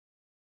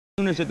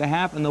Sooners at the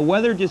half, and the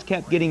weather just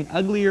kept getting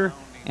uglier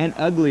and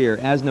uglier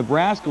as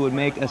Nebraska would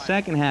make a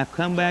second half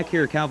comeback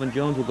here. Calvin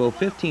Jones will go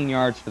 15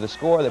 yards for the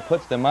score that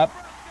puts them up.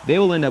 They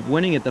will end up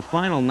winning at the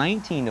final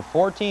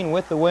 19-14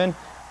 with the win.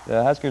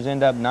 The Huskers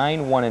end up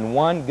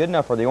 9-1-1, good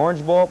enough for the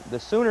Orange Bowl. The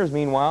Sooners,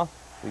 meanwhile,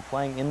 will be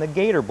playing in the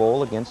Gator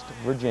Bowl against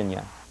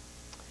Virginia.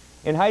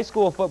 In high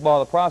school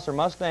football, the Prosser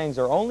Mustangs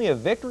are only a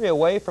victory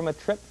away from a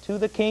trip to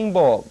the King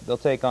Bowl. They'll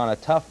take on a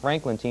tough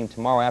Franklin team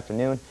tomorrow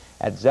afternoon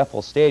at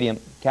Zeffel Stadium.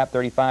 Cap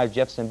 35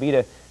 Jeff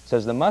Sambita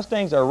says the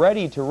Mustangs are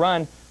ready to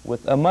run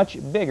with a much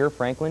bigger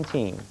Franklin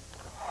team.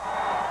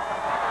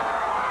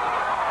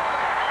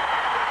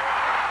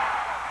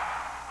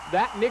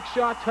 That Nick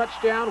Shaw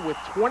touchdown with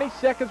 20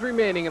 seconds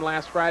remaining in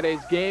last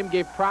Friday's game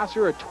gave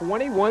Prosser a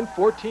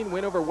 21-14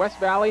 win over West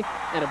Valley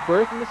and a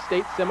berth in the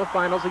state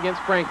semifinals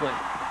against Franklin.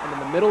 And in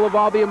the middle of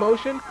all the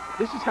emotion,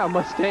 this is how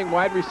Mustang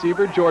wide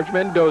receiver George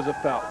Mendoza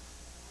felt.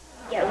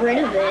 Get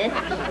rid of it.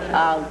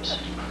 Ouch.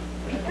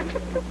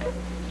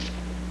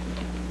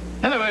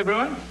 Hello,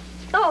 everyone.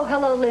 Oh,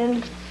 hello,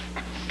 Lynn.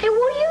 Hey,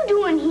 what are you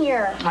doing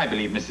here? I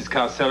believe Mrs.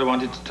 Carcella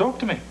wanted to talk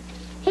to me.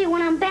 Hey,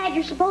 when I'm bad,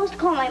 you're supposed to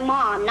call my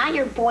mom, not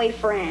your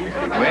boyfriend.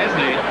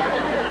 Wesley.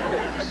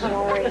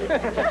 Sorry.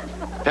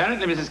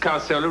 Apparently, Mrs.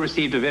 Carcella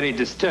received a very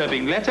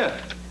disturbing letter.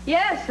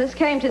 Yes, this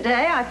came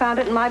today. I found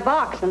it in my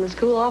box in the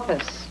school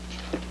office.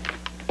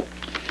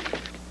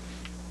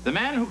 The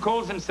man who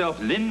calls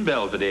himself Lynn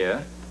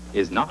Belvedere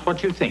is not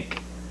what you think.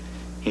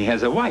 He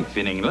has a wife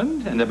in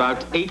England and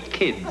about 8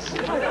 kids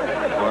who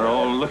are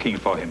all looking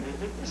for him.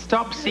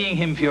 Stop seeing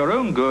him for your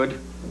own good.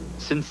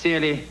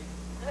 Sincerely,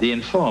 The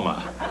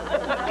Informer.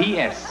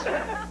 P.S.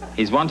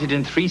 He's wanted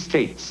in 3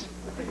 states.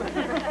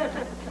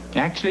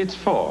 Actually, it's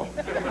 4.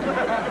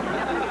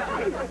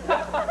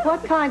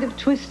 What kind of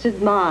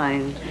twisted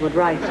mind would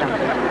write something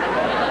like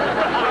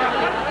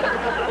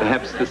that?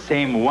 Perhaps the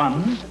same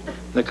one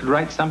that could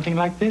write something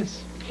like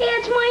this. Hey,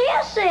 it's my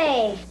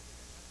essay.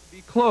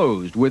 Be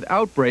closed with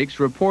outbreaks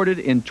reported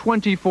in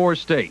 24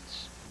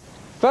 states.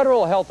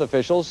 Federal health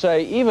officials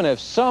say even if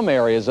some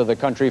areas of the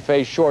country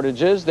face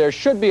shortages, there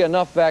should be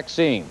enough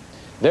vaccine.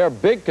 Their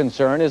big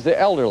concern is the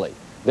elderly.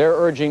 They're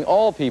urging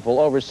all people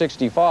over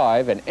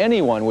 65 and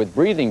anyone with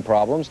breathing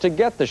problems to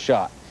get the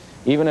shot,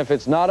 even if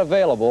it's not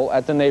available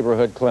at the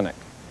neighborhood clinic.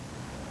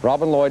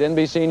 Robin Lloyd,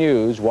 NBC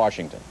News,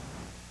 Washington.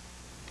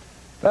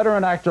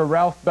 Veteran actor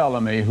Ralph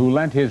Bellamy, who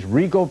lent his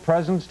regal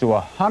presence to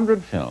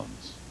 100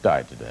 films,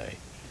 died today.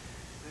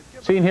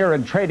 Seen here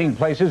in Trading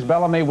Places,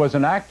 Bellamy was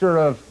an actor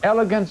of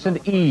elegance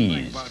and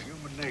ease.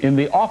 In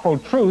The Awful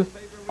Truth,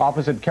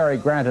 opposite Cary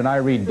Grant and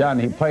Irene Dunne,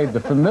 he played the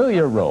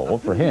familiar role,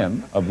 for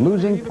him, of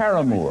losing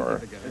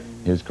paramour.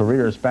 His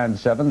career spanned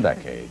 7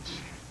 decades.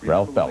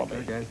 Ralph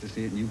Bellamy,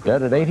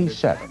 dead at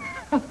 87.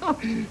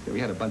 We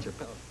had a bunch of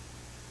fellas.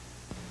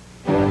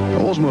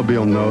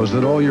 Oldsmobile knows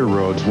that all your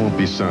roads won't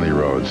be sunny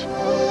roads.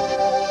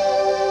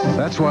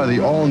 That's why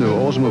the all-new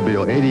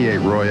Oldsmobile 88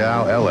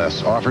 Royale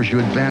LS offers you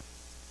advanced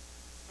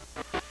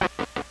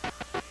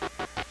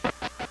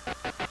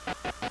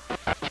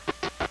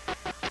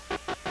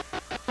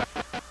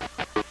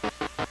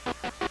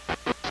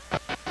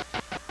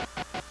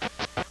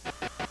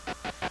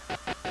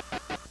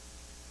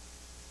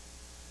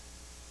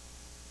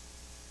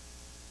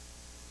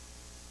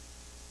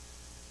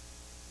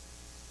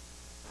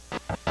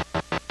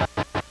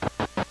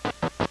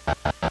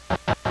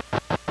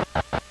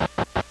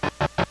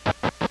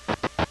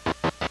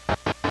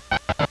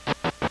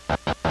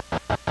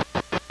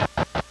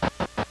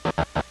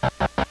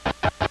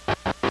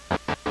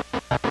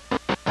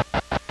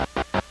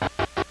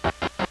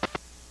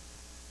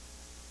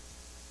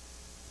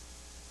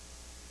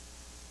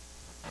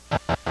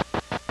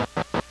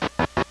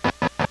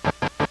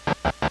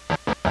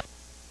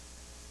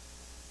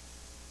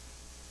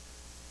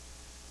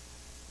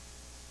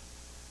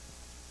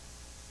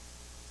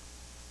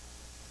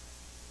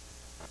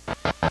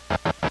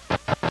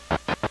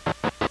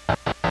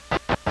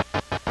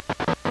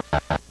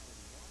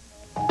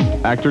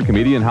Actor,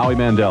 comedian Howie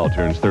Mandel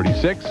turns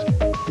 36.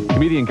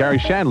 Comedian Gary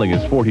Shandling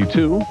is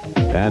 42.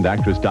 And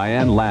actress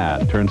Diane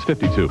Ladd turns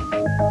 52.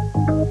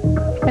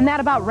 And that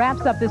about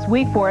wraps up this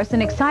week for us.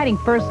 An exciting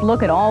first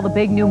look at all the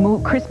big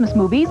new Christmas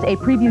movies. A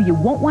preview you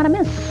won't want to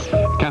miss.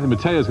 Kathy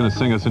Mattea is going to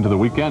sing us into the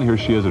weekend. Here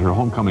she is at her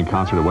homecoming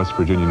concert at West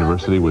Virginia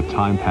University with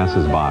Time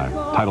Passes By.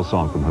 Title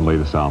song from her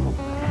latest album.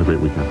 Have a great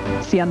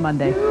weekend. See you on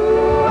Monday. Do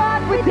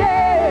what we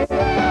dare,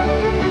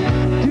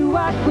 do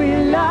what we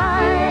like,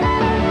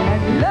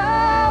 and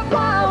love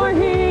while we're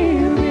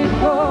here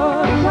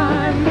before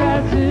time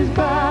passes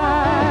by.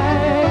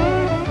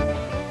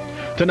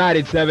 Tonight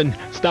at 7,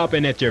 stop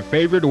in at your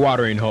favorite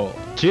watering hole.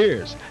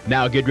 Cheers.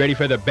 Now get ready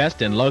for the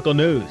best in local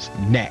news.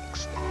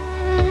 Next.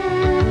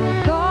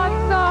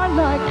 Thoughts are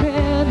like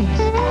pennies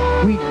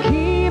we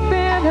keep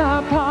in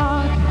our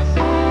pockets.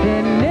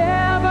 They're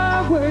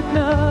never worth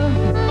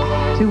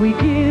nothing till we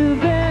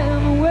give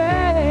them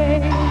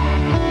away.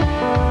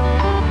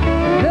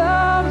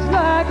 Love's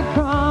like a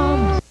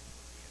promise.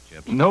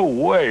 No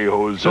way,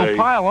 Jose. So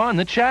pile on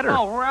the cheddar.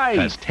 All right.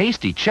 Because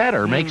tasty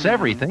cheddar makes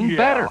everything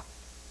better.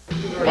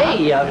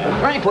 Hey,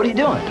 Frank, what are you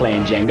doing?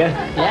 Playing Jenga.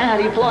 Yeah, how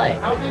do you play?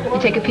 You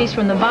take a piece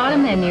from the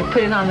bottom and you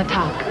put it on the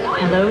top.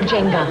 Hello,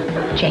 Jenga.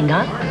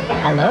 Jenga?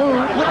 Hello?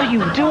 What are you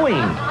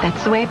doing?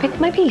 That's the way I picked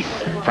my piece.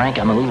 Frank,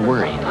 I'm a little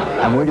worried.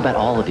 I'm worried about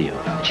all of you.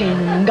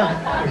 Jenga.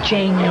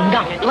 Jenga.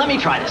 Okay, let me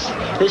try this.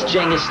 This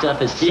Jenga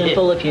stuff is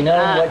simple if you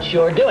know what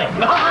you're doing.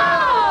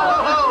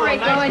 Great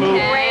going,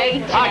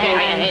 Ted.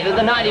 Okay,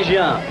 the night is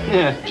young.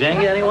 Yeah.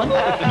 Jenga, anyone?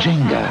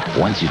 Jenga.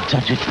 Once you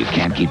touch it, you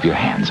can't keep your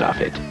hands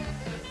off it.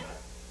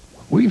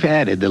 We've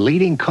added the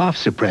leading cough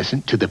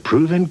suppressant to the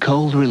proven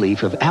cold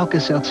relief of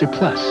Alka-Seltzer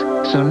Plus.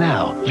 So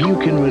now you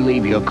can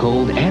relieve your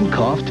cold and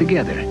cough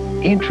together.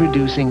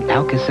 Introducing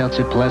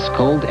Alka-Seltzer Plus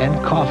Cold and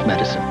Cough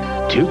Medicine.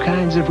 2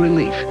 kinds of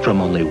relief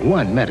from only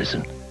 1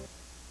 medicine.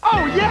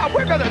 Oh yeah,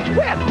 we're gonna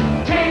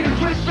twist! Tater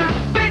twister,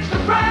 big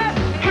surprise!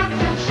 Cuts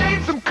and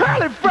shades, some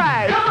curly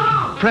fries!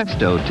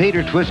 Presto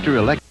Tater Twister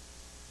Elect.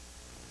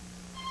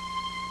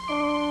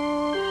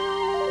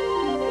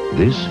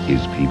 This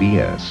is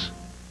PBS.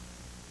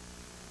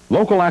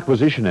 Local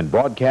acquisition and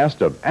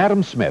broadcast of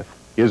Adam Smith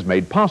is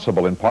made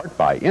possible in part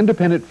by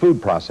independent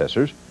food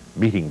processors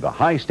meeting the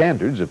high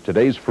standards of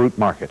today's fruit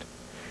market,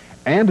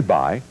 and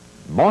by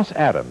Moss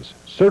Adams,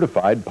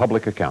 certified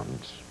public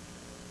accountants.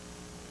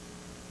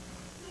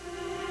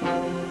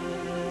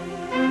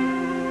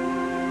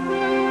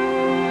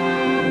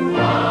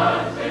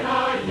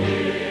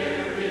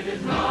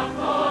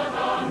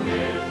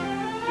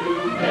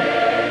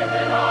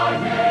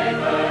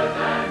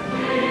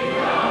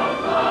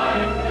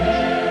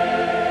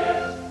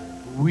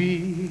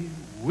 We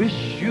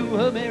wish you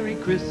a Merry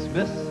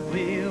Christmas.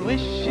 We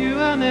wish you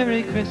a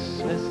Merry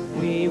Christmas.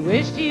 We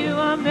wish you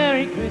a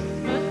Merry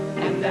Christmas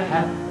and a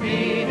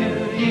Happy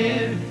New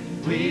Year.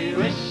 We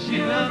wish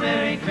you a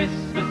Merry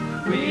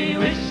Christmas. We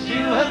wish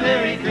you a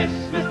Merry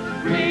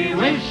Christmas. We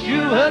wish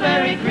you a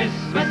Merry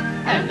Christmas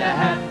and a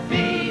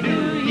Happy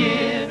New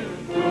Year.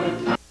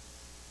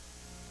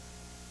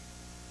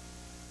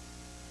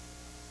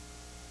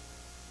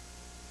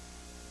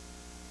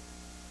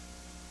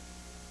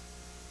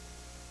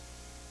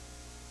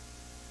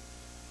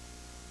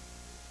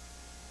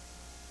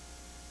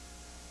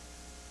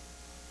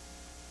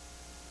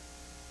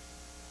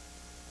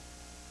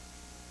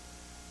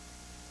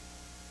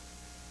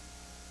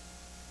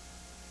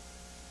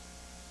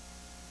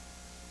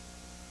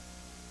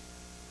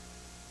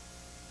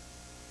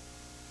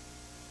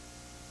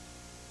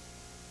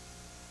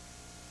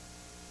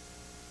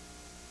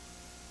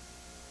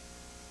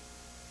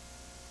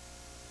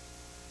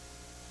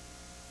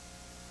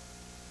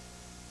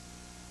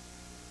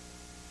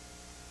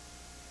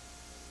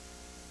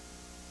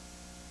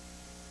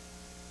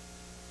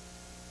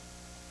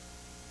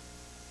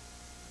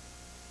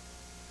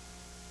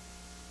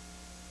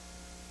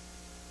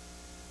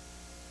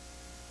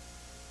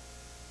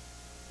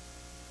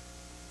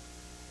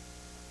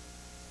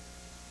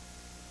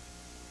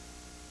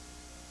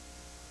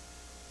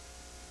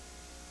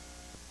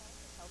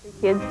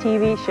 Kids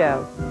TV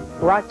show,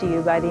 brought to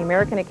you by the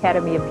American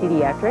Academy of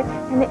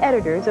Pediatrics and the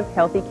editors of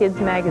Healthy Kids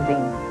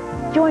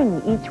magazine. Join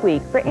me each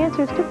week for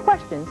answers to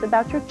questions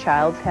about your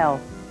child's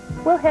health.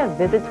 We'll have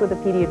visits with the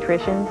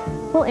pediatricians,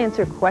 we'll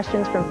answer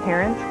questions from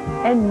parents,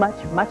 and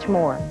much, much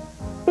more.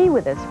 Be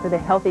with us for the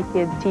Healthy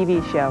Kids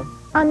TV show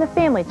on the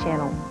Family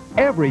Channel.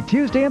 Every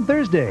Tuesday and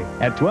Thursday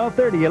at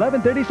 12:30,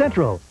 11:30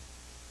 Central.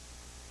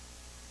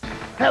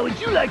 How would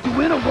you like to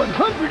win a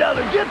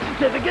 $100 gift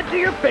certificate to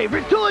your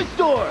favorite toy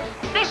store?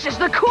 This is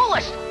the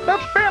coolest! The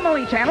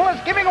Family Channel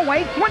is giving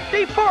away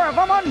 24 of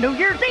them on New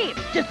Year's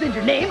Eve. Just send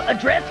your name,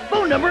 address,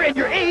 phone number, and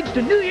your age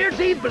to New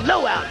Year's Eve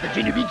Blowout,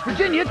 Virginia Beach,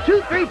 Virginia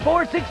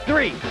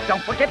 23463.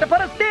 Don't forget to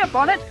put a stamp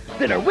on it.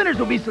 Then our winners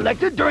will be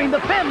selected during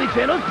the Family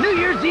Channel's New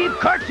Year's Eve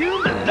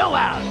Cartoon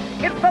Blowout.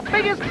 It's the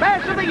biggest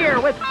bash of the year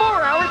with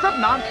 4 hours of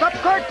non-stop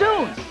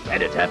cartoons.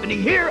 And it's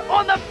happening here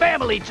on the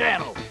Family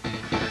Channel.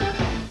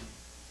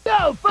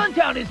 So,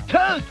 Funtown is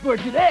toast for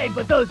today,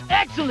 but those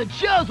excellent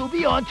shows will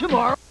be on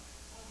tomorrow.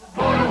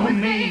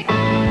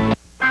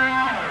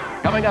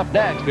 Coming up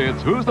next,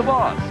 it's Who's the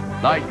Boss,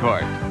 Night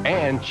Court,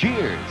 and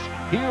Cheers,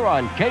 here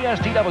on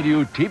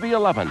KSTW TV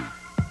 11.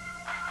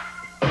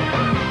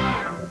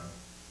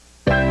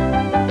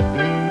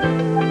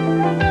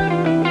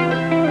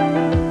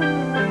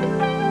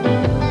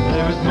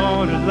 There's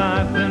more to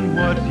life than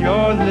what's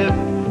your lip.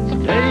 So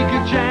take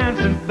a chance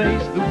and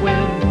face the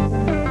wind.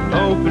 An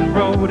open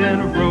road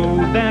and a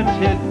road that's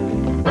hit.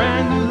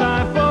 Brand new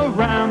life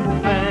around the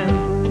bend.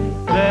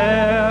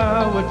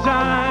 There were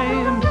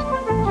times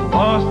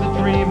lost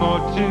a dream or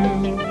two.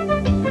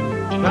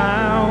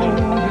 Found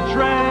a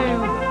trail.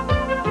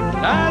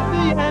 At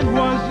the end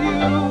was you.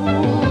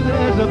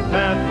 There's a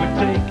path we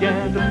take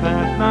and a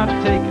path not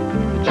taken.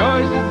 The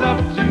choice is up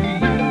to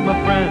you, my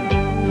friend.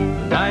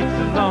 The nights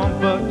are long,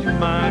 but you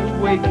might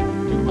wake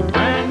to a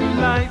brand new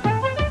life,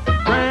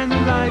 brand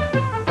new life,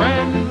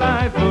 brand new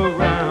life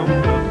around the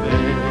bend.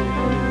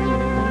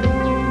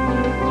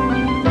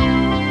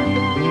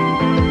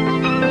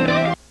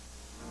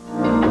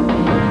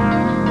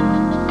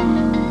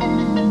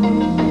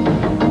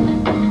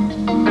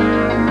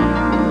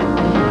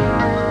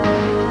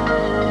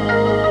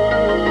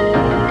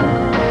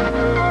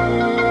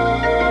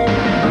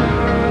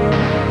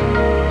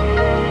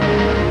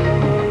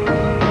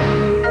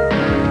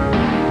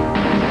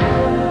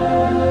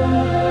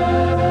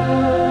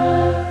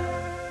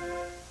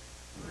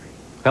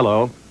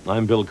 Hello,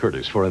 I'm Bill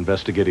Curtis for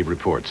Investigative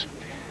Reports.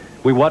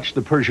 We watched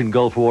the Persian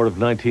Gulf War of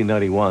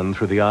 1991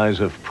 through the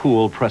eyes of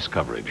pool press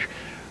coverage.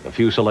 A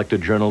few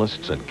selected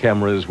journalists and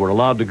cameras were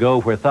allowed to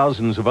go where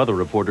thousands of other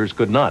reporters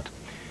could not.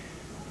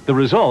 The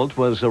result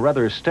was a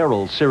rather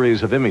sterile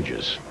series of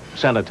images,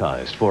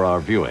 sanitized for our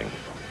viewing.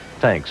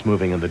 Tanks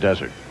moving in the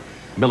desert,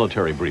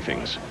 military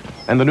briefings,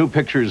 and the new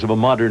pictures of a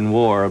modern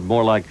war,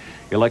 more like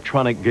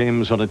electronic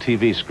games on a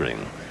TV screen.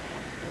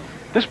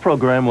 This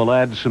program will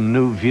add some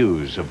new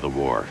views of the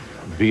war,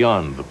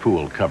 beyond the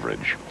pool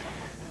coverage.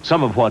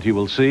 Some of what you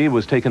will see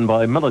was taken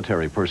by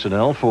military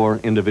personnel for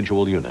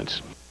individual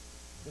units.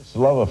 This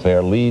love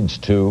affair leads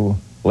to,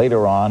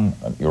 later on,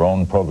 your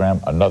own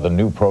program, another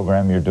new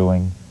program you're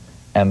doing,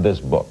 and this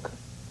book.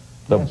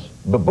 The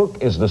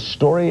book is the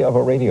story of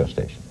a radio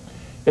station.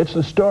 It's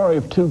the story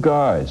of two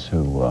guys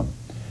who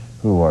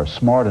are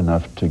smart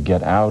enough to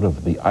get out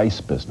of the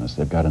ice business.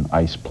 They've got an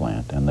ice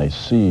plant, and they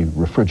see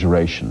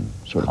refrigeration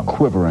sort of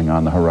quivering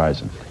on the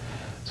horizon.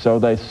 So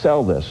they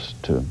sell this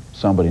to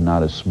somebody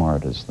not as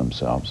smart as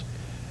themselves,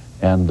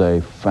 and they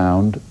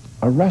found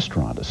a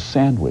restaurant, a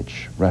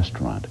sandwich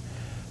restaurant.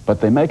 But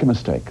they make a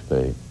mistake.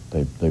 They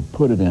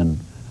put it in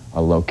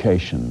a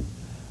location,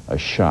 a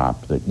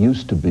shop that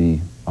used to be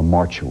a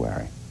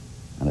mortuary,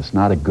 and it's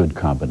not a good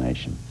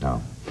combination.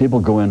 No. People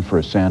go in for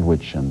a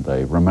sandwich and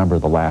they remember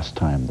the last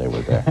time they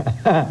were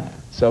there.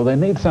 So they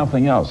need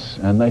something else,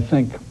 and they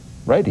think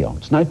radio.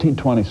 It's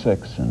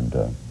 1926,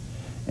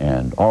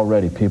 and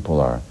already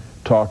people are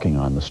talking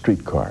on the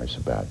streetcars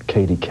about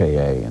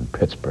KDKA in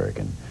Pittsburgh,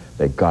 and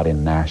they got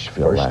in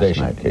Nashville last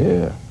night.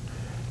 Yeah.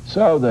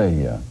 So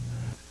they...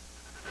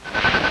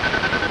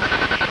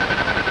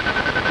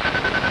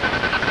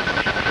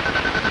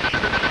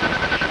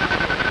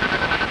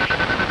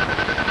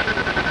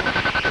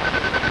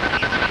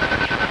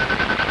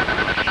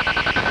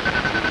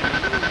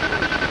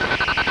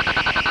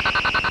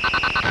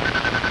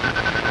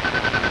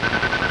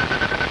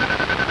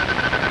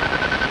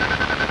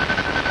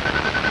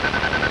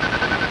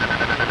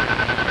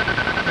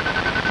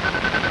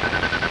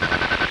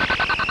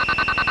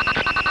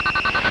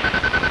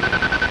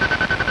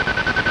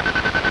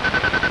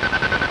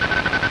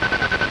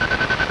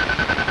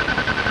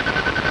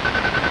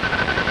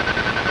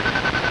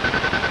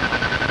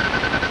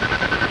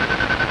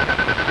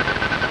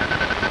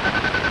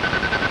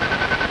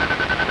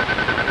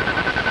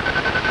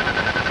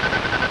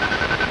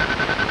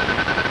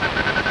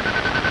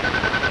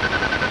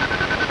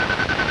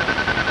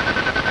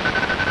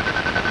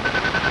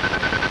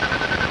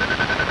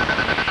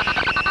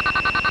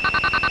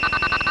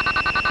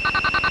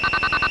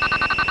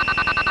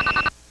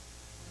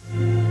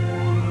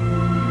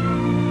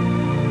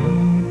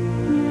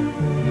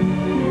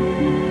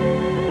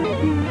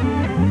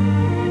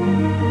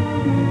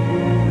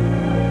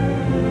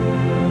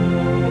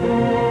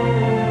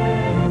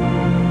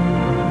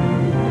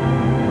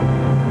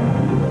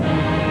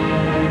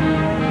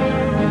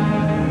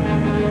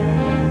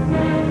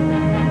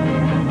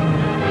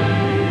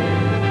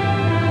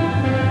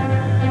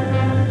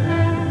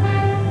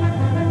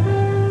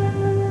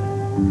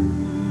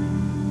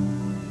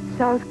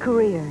 South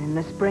Korea in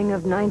the spring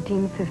of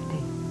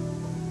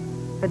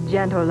 1950. A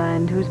gentle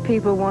land whose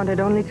people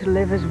wanted only to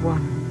live as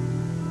one,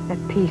 at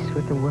peace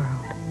with the world.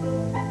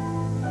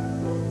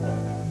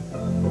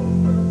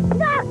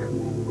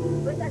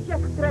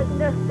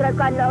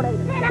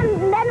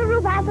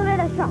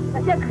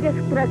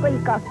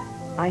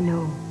 I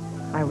know.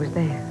 I was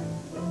there.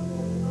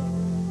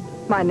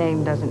 My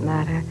name doesn't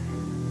matter.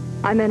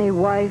 I'm any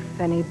wife,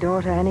 any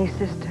daughter, any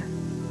sister,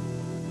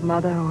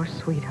 mother or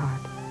sweetheart.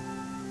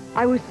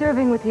 I was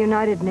serving with the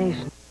United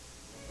Nations.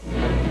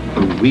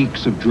 The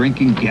weeks of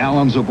drinking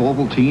gallons of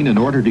Ovaltine in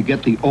order to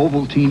get the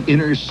Ovaltine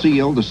inner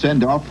seal to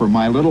send off for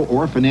my little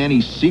orphan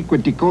Annie's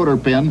secret decoder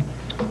pin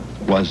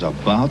was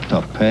about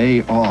to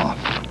pay off.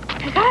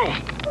 I got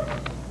it.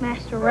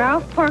 Master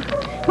Ralph Parker,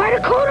 my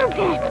decoder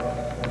pin.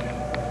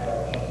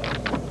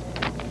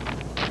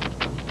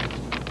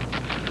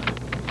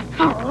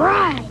 All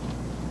right.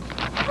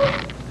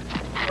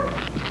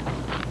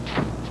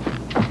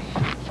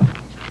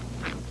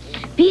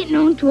 Be it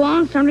known to all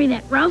and sundry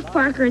that Ralph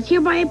Parker is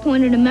hereby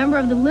appointed a member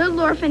of the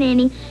Little Orphan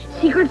Annie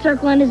Secret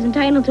Circle and is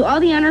entitled to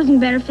all the honors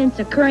and benefits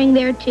occurring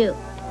thereto.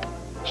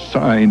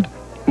 Signed,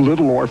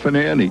 Little Orphan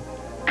Annie.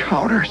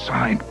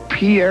 Countersigned,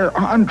 Pierre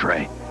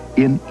Andre,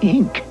 in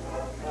ink.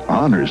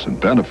 Honors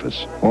and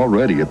benefits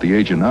already at the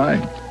age of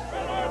 9.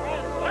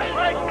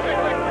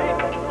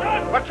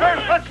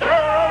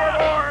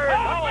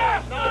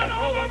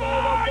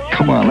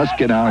 Come on, let's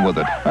get on with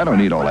it. I don't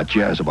need all that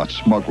jazz about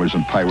smugglers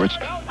and pirates.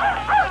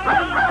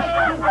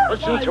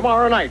 Listen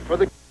tomorrow night for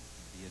the...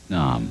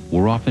 Vietnam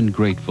were often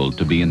grateful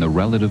to be in the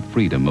relative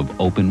freedom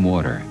of open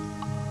water.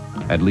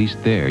 At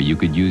least there you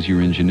could use your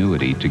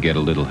ingenuity to get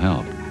a little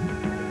help.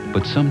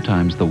 But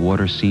sometimes the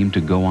water seemed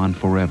to go on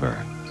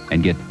forever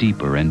and get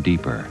deeper and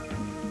deeper.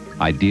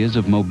 Ideas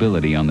of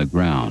mobility on the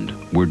ground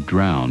were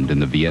drowned in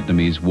the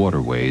Vietnamese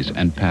waterways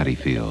and paddy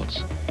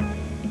fields.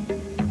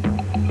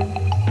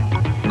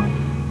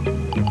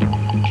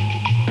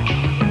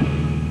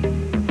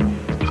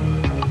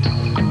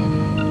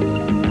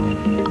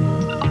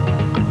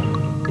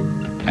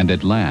 And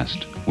at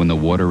last, when the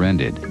water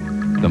ended,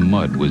 the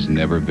mud was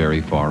never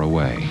very far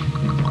away.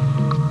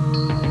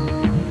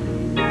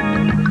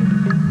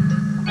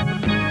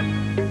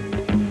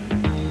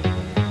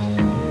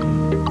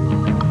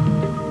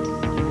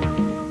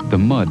 The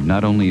mud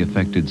not only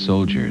affected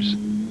soldiers.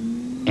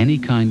 Any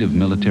kind of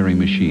military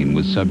machine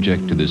was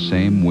subject to the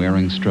same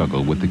wearing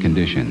struggle with the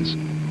conditions.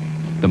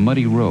 The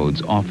muddy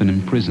roads often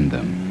imprisoned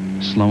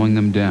them, slowing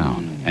them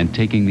down and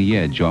taking the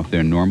edge off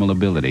their normal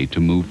ability to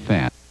move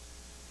fast.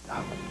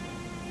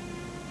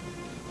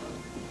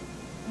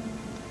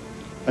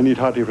 I need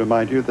hardly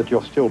remind you that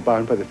you're still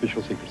bound by the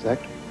Official Secrets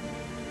Act.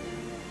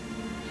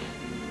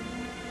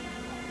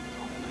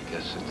 I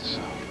guess it's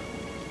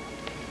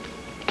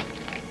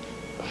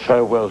a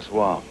farewell to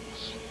arms.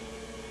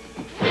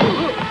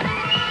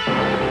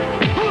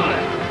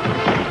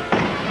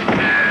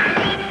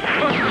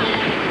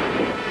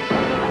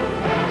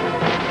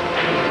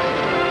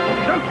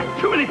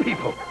 Too many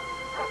people!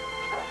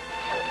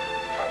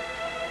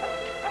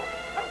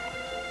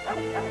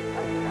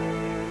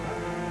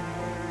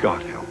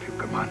 God help you,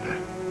 Commander.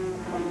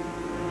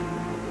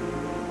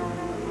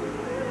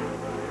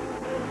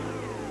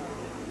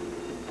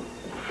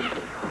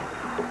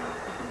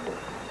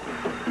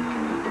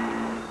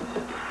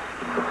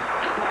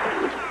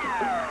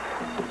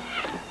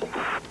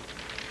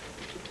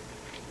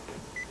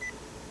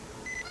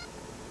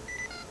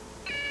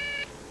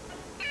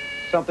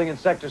 Something in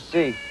Sector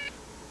C.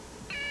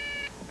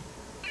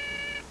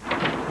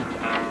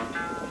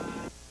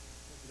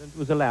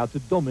 Was allowed to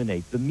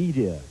dominate the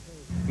media.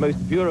 Most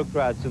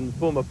bureaucrats and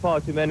former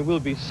party men will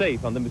be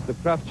safe under Mr.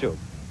 Kravchuk.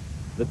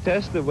 The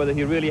test of whether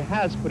he really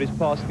has put his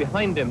past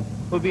behind him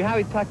will be how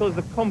he tackles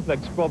the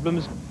complex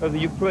problems of the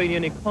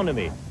Ukrainian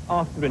economy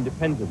after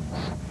independence.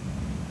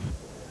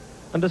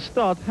 And a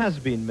start has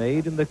been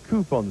made in the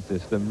coupon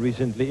system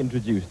recently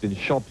introduced in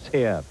shops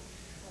here.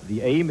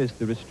 The aim is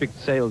to restrict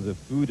sales of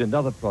food and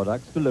other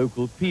products to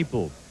local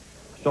people.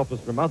 Shoppers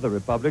from other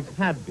republics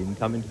had been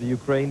coming to the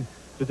Ukraine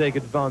to take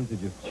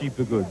advantage of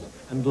cheaper goods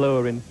and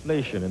lower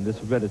inflation in this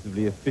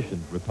relatively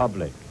efficient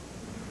republic.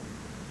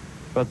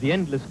 But the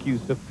endless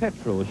queues for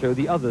petrol show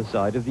the other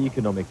side of the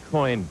economic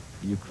coin.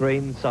 The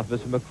Ukraine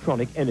suffers from a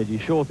chronic energy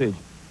shortage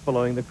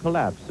following the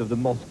collapse of the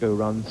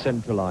Moscow-run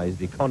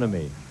centralized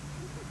economy.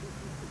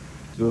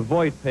 To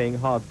avoid paying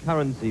hard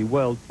currency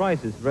world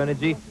prices for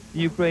energy, the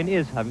Ukraine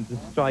is having to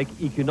strike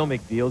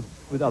economic deals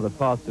with other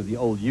parts of the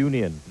old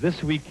Union.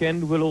 This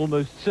weekend will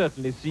almost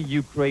certainly see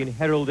Ukraine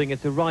heralding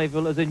its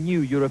arrival as a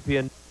new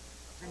European.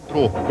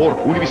 Por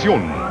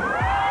Univisión.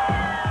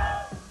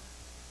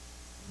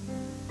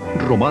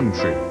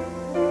 Romance.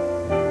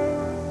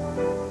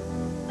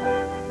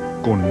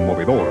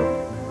 Conmovedor.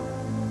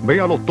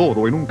 Véalo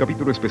todo en un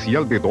capítulo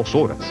especial de 2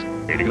 horas.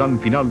 El gran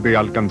final de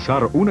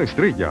Alcanzar una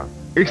estrella.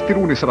 Este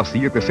lunes a las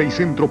 7:06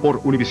 Centro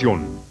por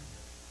Univisión.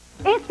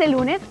 Este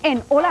lunes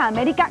en Hola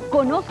América,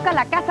 conozca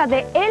la casa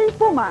de El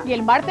Puma. Y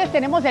el martes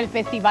tenemos el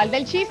Festival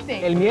del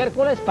Chiste. El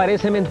miércoles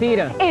Parece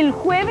Mentira. El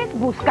jueves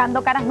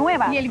Buscando Caras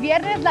Nuevas. Y el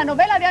viernes la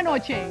novela de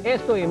anoche.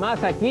 Esto y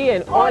más aquí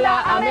en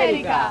Hola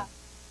América.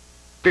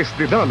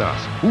 Desde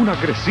Dallas, un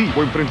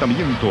agresivo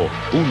enfrentamiento,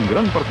 un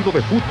gran partido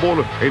de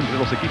fútbol entre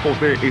los equipos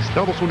de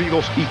Estados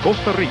Unidos y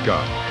Costa Rica,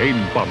 en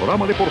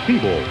Panorama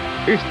Deportivo,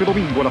 este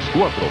domingo a las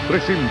 4,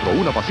 3 Centro,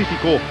 1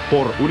 Pacífico,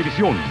 por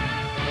Univisión.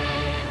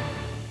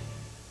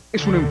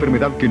 Es una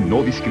enfermedad que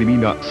no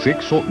discrimina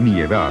sexo ni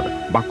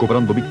edad, va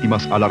cobrando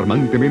víctimas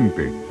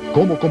alarmantemente.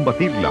 ¿Cómo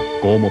combatirla?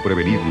 ¿Cómo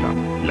prevenirla?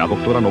 La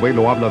doctora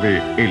Novelo habla de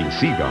el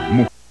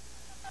SIDA.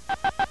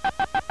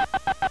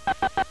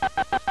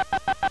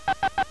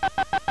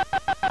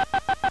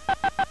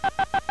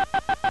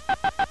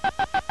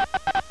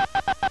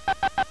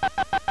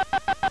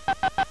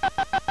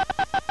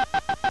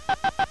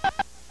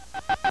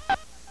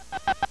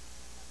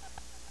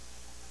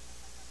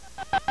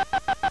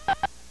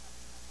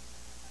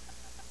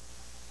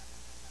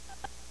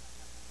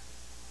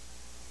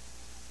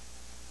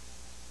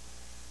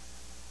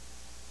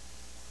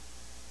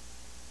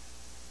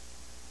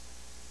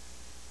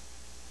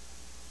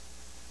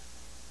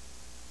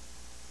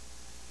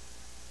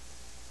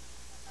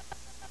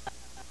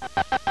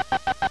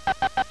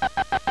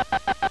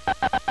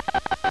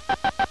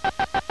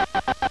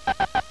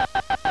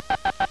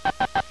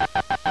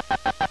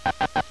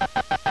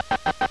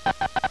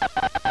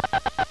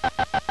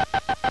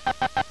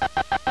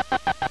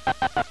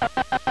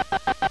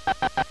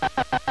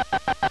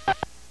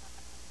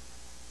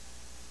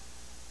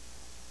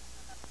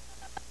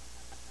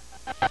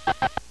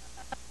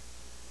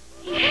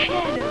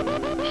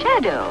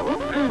 Shadow?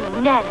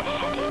 Nana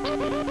had it.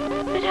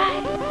 But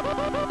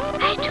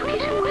I took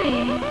it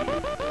away.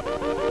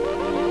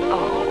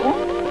 Oh?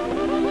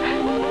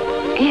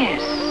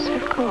 Yes,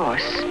 of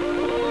course.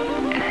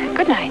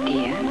 Good night,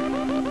 dear.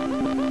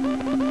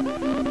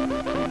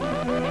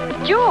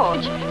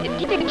 George, do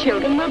you think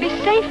children will be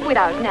safe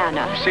without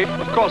Nana? Safe?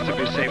 Of course they'll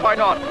be safe. Why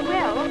not?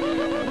 Well,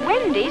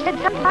 Wendy said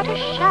something about a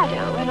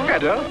shadow. And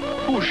Shadow?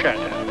 Who's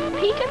Shadow?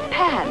 Peter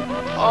Pan.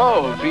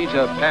 Oh,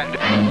 Peter Pan.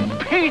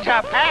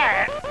 Peter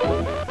Pan!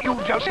 You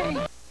just say.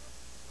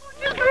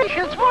 Goodness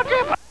gracious,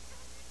 whatever.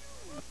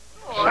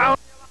 Sound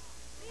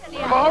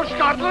for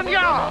Scotland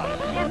Yard.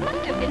 There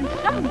must have been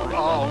someone.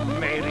 Oh,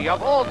 Mary,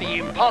 of all the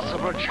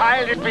impossible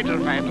childish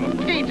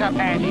fiddle-faddle, Peter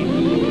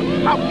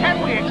Panny. How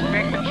can we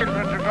expect the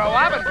children to grow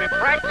up and be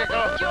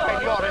practical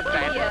when you're as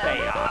bad as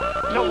they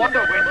are? No wonder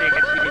Wendy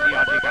gets the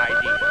idiotic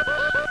ideas.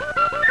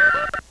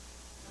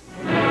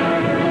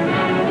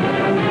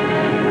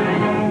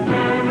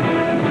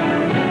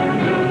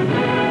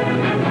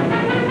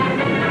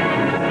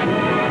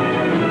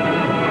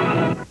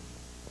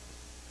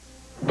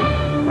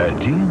 At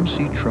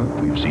GMC Truck,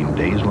 we've seen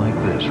days like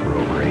this for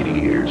over 80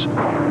 years.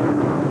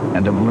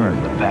 And have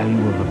learned the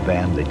value of a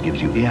van that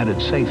gives you the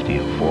added safety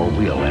of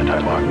four-wheel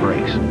anti-lock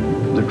brakes,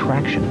 the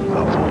traction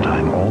of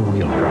full-time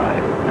all-wheel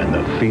drive, and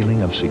the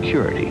feeling of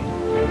security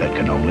that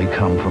can only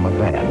come from a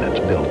van that's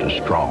built as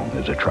strong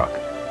as a truck.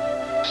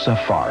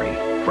 Safari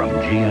from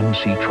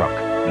GMC Truck.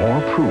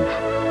 More proof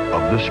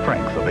of the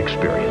strength of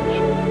experience.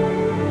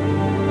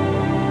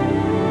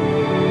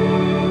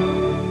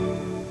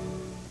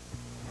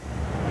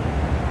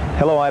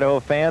 Hello, Idaho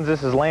fans.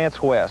 This is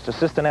Lance West,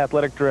 Assistant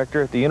Athletic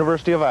Director at the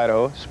University of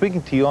Idaho,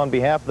 speaking to you on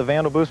behalf of the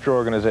Vandal Booster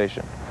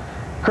Organization.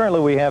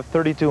 Currently, we have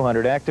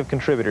 3,200 active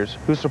contributors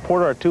who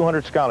support our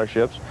 200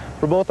 scholarships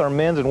for both our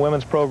men's and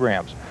women's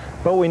programs.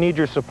 But we need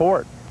your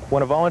support.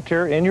 When a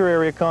volunteer in your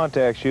area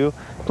contacts you,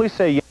 please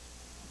say yes.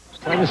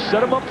 Trying to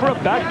set him up for a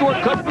backdoor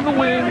cut from the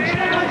wings.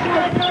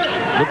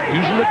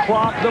 Using the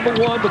clock, number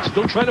one, but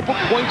still trying to put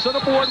points on the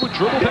board with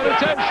dribble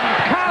penetration.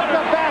 Count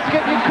the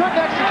basket. You couldn't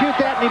execute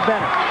that any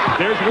better.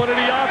 There's one of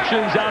the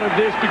options out of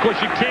this because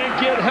you can't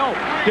get help.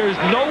 There's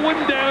no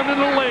one down in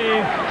the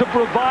lane to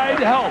provide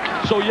help.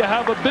 So you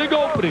have a big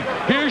opening.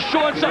 Here's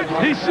Sean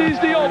Sutton. He sees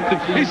the opening.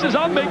 He says,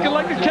 I'm making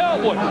like a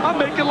cowboy. I'm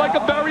making like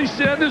a Barry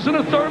Sanders and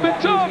a Thurman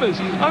Thomas.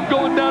 I'm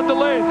going down the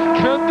lane.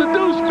 Count the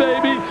deuce,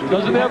 baby.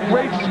 Doesn't have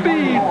great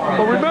speed.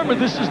 But remember,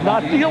 this is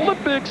not the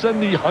Olympics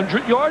and the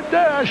 100-yard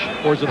dash.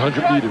 Or is it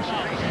 100 meters?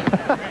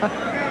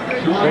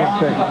 Same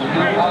thing.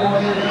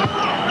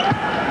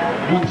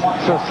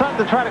 So Sutton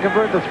to try to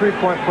convert the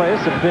three-point play.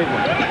 It's a big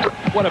one.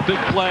 What a big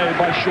play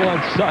by Sean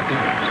Sutton.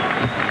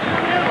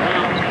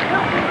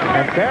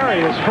 And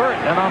Barry is hurt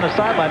and on the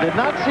sideline. Did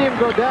not see him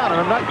go down, and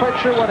I'm not quite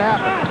sure what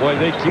happened. Boy,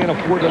 they can't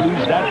afford to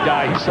lose that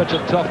guy. He's such a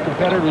tough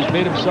competitor who's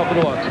made himself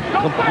into a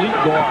complete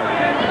guard.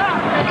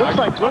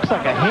 It looks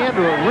like a hand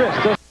or a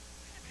wrist.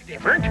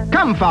 Different.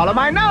 Come follow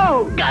my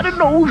nose. Got a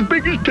nose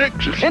big as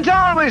Texas. It's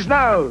always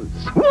nose.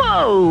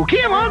 Whoa!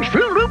 Kellogg's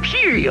Fruit Loop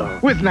cereal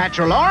with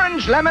natural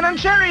orange, lemon, and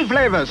cherry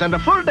flavors and a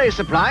full day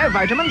supply of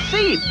vitamin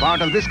C,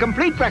 part of this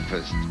complete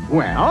breakfast.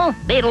 Well,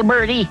 little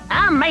birdie,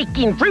 I'm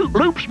making Fruit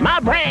Loops my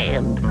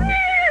brand.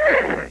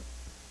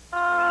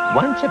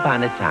 Once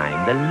upon a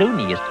time, the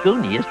looniest,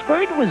 gooniest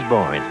bird was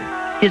born.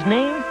 His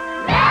name?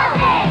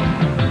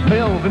 Melvin!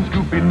 Melvin's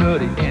goofy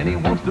nutty, and he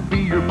wants to be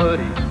your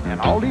buddy.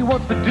 And all he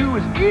wants to do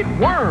is eat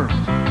worms.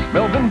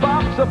 Melvin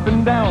bops up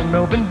and down,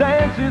 Melvin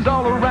dances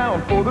all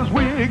around for those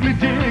wiggly,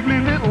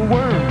 jiggly little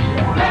worms.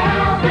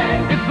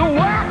 Melvin! It's a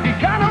wacky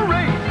kind of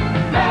race.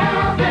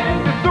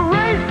 Melvin! It's a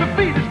race to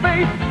feed his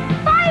face.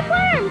 Five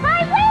worms, I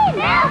win!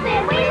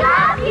 Melvin, we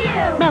love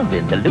you!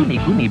 Melvin, the loony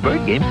goony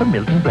bird game from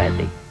Milton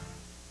Bradley.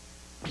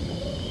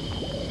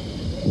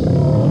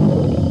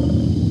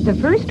 The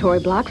first toy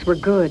blocks were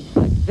good,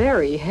 but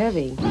very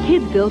heavy.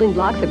 Kids building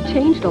blocks have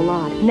changed a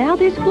lot. Now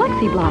there's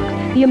Flexi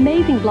Blocks, the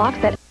amazing blocks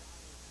that...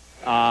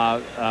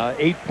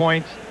 8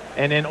 points,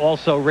 and then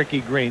also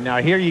Ricky Green. Now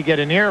here you get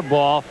an air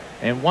ball,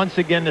 and once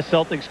again the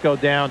Celtics go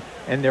down,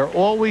 and they're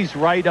always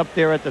right up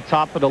there at the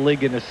top of the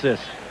league in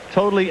assists.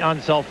 Totally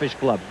unselfish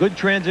club. Good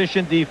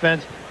transition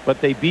defense, but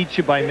they beat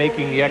you by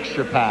making the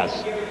extra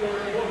pass.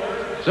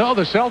 So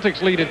the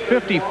Celtics lead at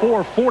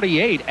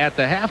 54-48 at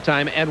the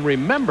halftime. And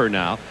remember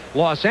now,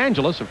 Los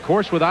Angeles, of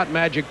course, without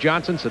Magic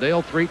Johnson,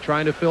 Sadale Threatt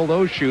trying to fill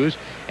those shoes.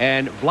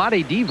 And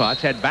Vlade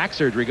Divac had back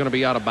surgery, going to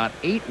be out about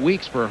 8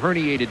 weeks for a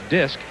herniated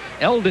disc.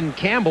 Eldon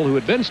Campbell, who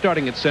had been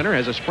starting at center,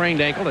 has a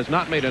sprained ankle, has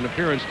not made an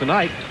appearance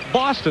tonight.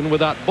 Boston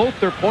without both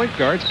their point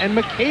guards, and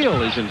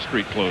McHale is in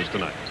street clothes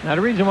tonight. Now,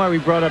 the reason why we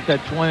brought up that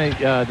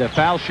the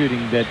foul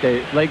shooting that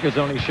the Lakers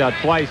only shot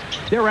twice,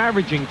 they're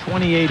averaging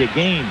 28 a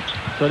game,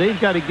 so they've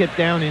got to get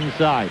down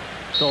inside.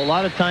 So a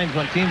lot of times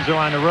when teams are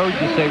on the road,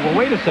 you say, well,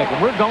 wait a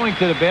second, we're going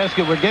to the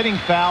basket, we're getting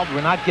fouled,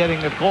 we're not getting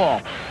the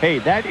call. Hey,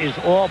 that is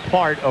all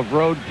part of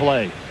road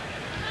play.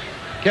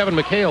 Kevin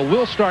McHale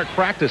will start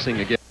practicing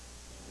again.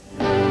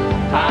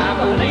 I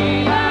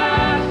believe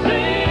I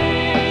see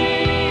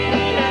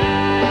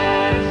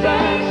the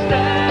sun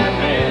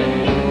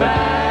stepping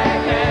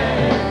back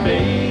at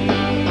me.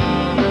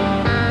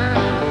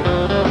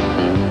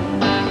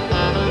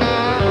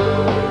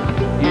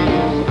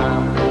 Yes,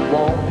 I'm the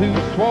one who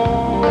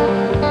swore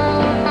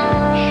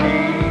she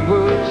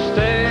would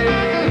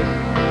stay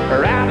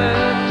right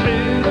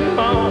until the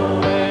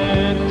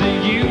moment the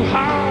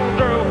U-Haul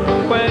drove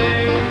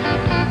away.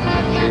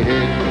 She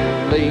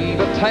didn't leave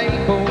a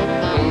table,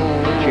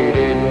 she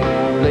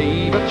didn't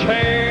leave a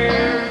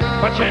chair,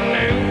 but she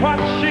knew what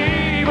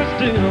she was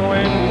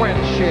doing when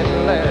she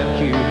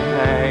let you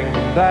hang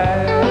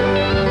there?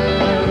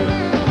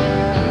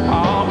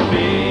 Oh,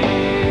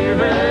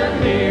 mirror,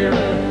 mirror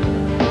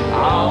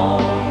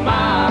on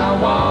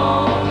my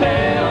wall,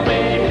 tell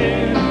me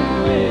who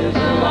is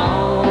the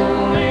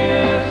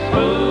loneliest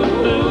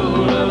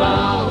fool of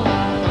all.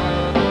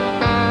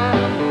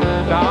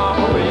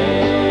 Oh,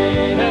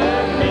 wait a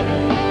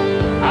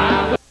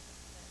minute.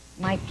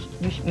 Mike,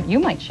 you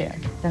might share.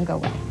 Don't go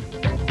away.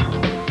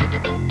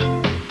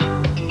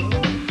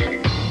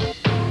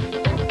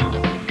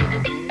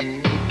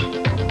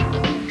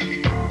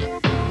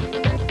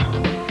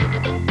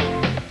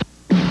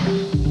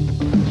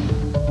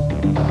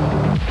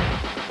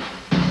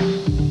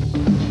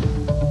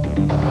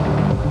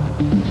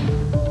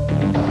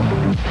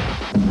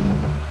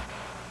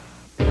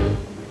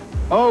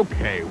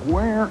 Okay,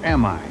 where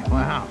am I?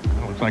 Wow,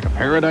 looks like a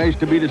paradise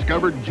to be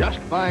discovered just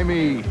by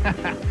me.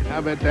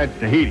 I bet that's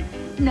Tahiti.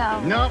 No.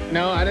 Nope,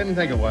 no, I didn't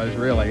think it was,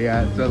 really.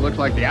 It looks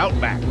like the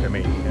outback to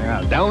me.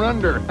 Yeah, down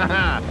under.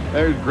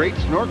 There's great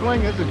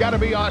snorkeling. This has got to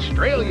be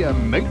Australia,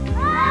 mate.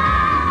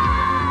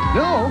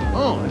 No,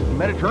 oh, it's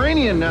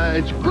Mediterranean.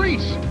 It's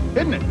Greece,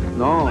 isn't it?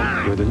 No,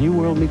 where the new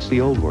world meets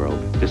the old world.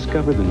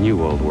 Discover the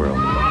new old world.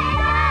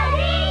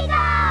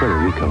 Puerto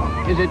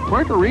Rico. Is it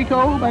Puerto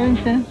Rico, by any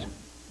chance?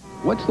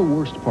 What's the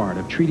worst part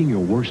of treating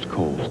your worst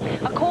cold?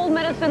 A cold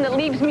medicine that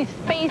leaves me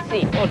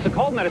spacey. Well, it's the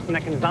cold medicine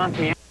that can zonk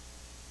me.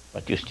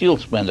 But you still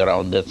spend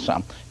around that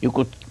sum. You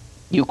could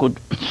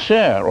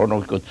share, or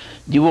you could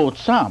devote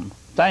some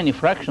tiny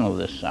fraction of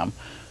this sum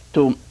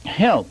to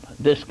help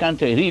this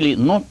country really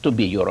not to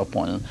be your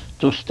opponent,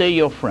 to stay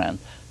your friend,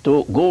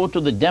 to go to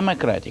the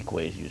democratic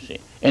ways, you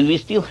see. And we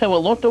still have a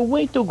lot of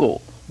way to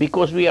go,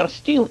 because we are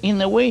still, in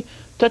a way,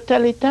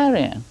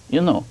 totalitarian,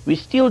 you know. We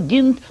still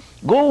didn't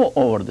go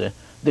over the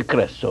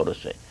crest, so to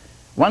say.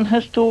 One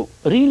has to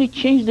really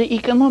change the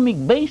economic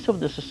base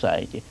of the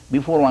society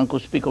before one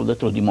could speak of the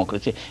true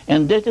democracy.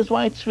 And that is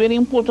why it's very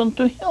important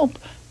to help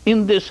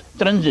in this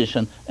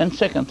transition. And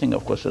second thing,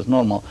 of course, is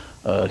normal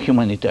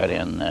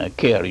humanitarian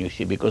care, you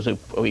see, because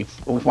if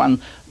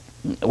one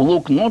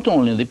look not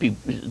only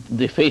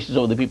the faces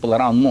of the people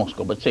around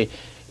Moscow, but say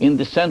in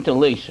the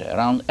Central Asia,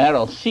 around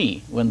Aral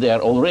Sea, when they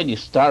are already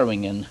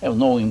starving and have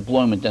no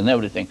employment and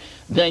everything,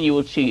 then you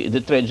would see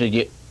the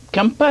tragedy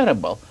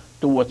comparable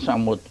to what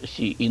some would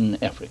see in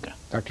Africa.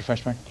 Dr.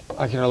 Feshbeck?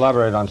 I can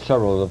elaborate on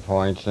several of the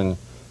points. In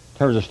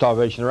terms of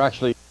starvation, there are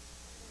actually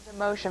a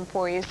motion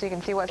for you so you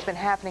can see what's been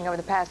happening over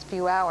the past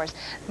few hours.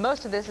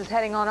 Most of this is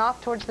heading on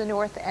off towards the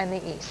north and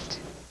the east.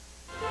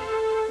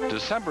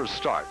 December's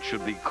start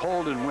should be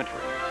cold and wintry.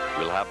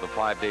 We'll have the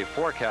 5-day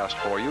forecast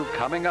for you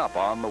coming up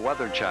on the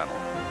Weather Channel.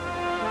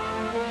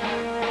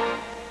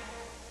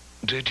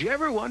 Did you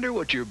ever wonder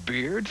what your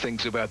beard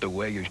thinks about the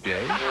way you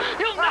shave?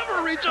 He'll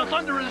never reach us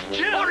under his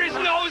chin or his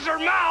nose or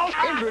mouth.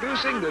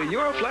 Introducing the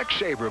Euroflex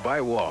Shaver by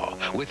Wall,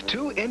 with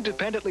 2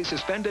 independently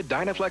suspended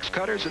Dynaflex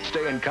cutters that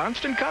stay in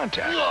constant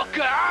contact. Look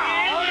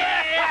out!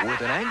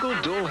 With an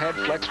angled dual head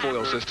flex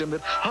foil system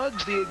that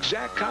hugs the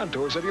exact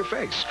contours of your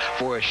face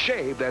for a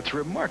shave that's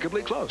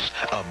remarkably close,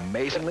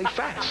 amazingly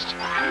fast.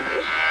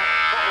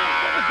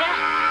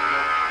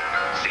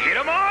 See you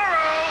tomorrow!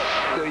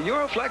 The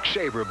Euroflex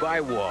Shaver by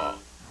Wall.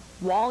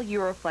 Wall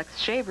Euroflex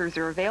shavers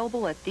are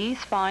available at these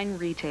fine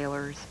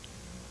retailers.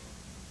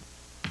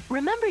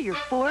 Remember your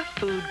 4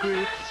 food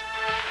groups.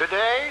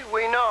 Today,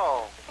 we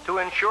know to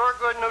ensure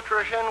good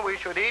nutrition, we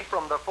should eat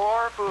from the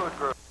 4 food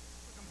groups.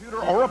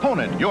 Computer or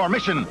opponent, your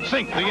mission,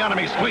 sink the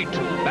enemy's fleet.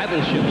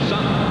 Battleship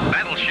Sun.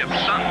 Battleship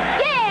Sun.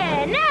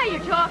 Yeah, now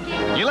you're talking.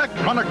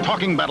 Electronic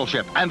talking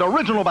battleship and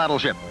original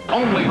battleship,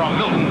 only from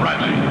Milton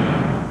Bradley.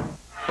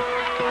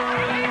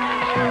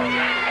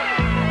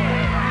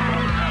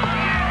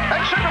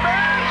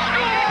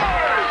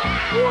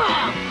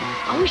 Wow,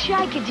 I wish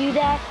I could do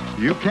that.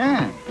 You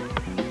can.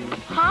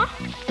 Huh?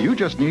 You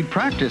just need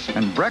practice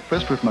and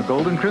breakfast with my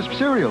Golden Crisp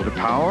cereal to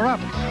power up.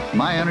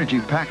 My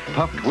energy-packed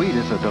puffed wheat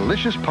is a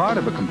delicious part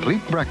of a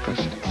complete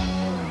breakfast.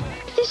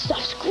 This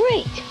stuff's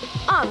great.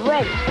 I'm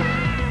ready.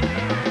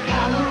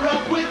 Power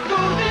up with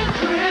Golden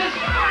Crisp.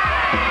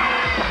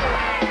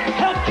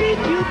 Help keep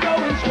you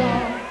going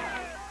strong.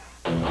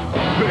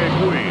 Big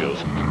wheels,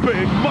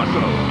 big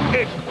muscle.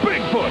 It's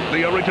Bigfoot,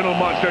 the original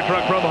monster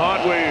truck from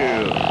Hot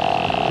Wheels.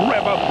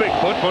 Rev up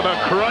Bigfoot for the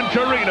Crunch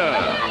Arena.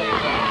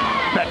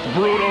 That's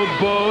brutal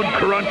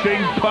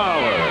bone-crunching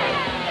power.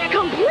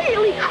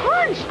 Completely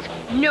crunched.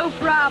 No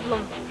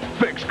problem.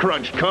 Fix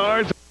crunched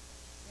cars.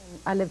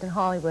 I lived in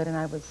Hollywood, and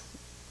I was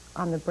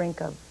on the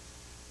brink of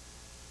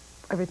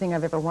everything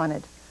I've ever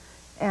wanted.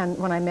 And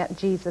when I met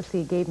Jesus,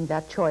 he gave me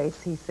that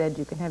choice. He said,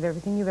 you can have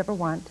everything you ever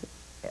want,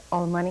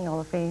 all the money, all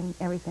the fame,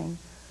 everything,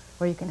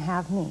 or you can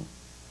have me.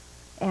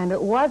 And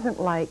it wasn't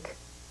like,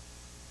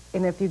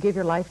 and if you give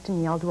your life to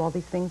me, I'll do all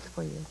these things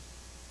for you.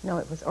 No,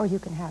 it was, or you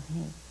can have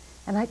me.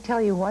 And I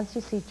tell you, once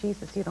you see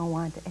Jesus, you don't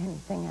want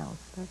anything else.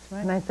 That's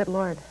right. And I said,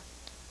 Lord,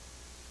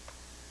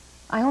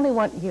 I only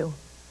want you.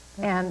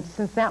 And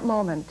since that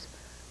moment,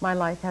 my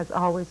life has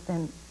always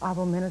been, I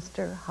will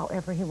minister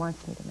however he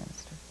wants me to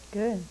minister.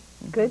 Good.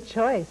 Good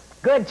choice.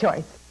 Good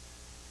choice.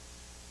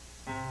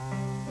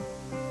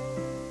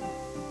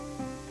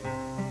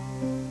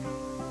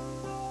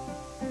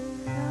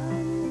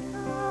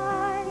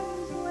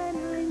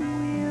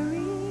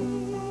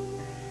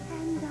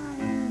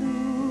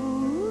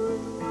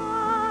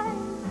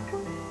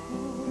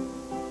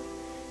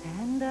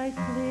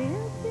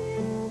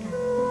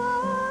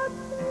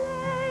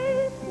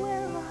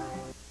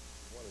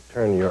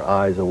 Turn your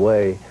eyes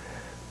away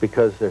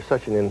because they're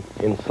such an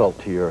insult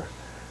to your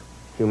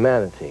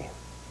humanity,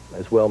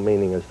 as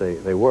well-meaning as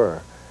they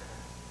were.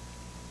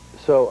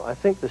 So I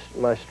think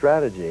my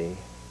strategy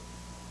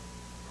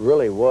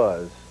really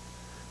was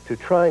to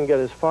try and get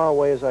as far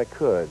away as I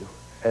could.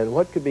 And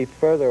what could be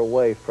further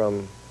away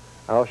from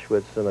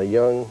Auschwitz than a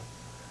young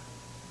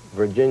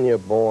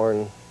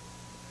Virginia-born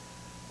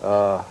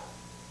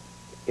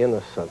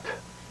innocent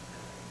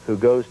who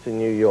goes to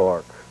New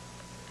York,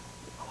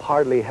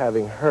 hardly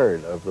having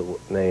heard of the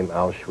name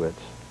Auschwitz,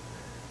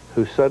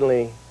 who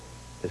suddenly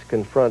is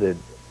confronted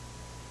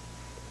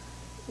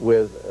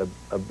with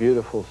a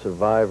beautiful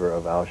survivor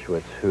of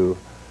Auschwitz who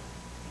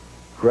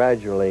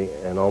gradually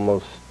and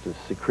almost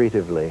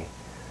secretively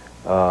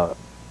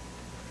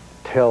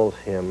tells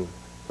him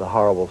the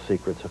horrible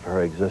secrets of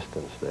her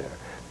existence there.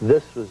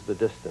 This was the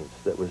distance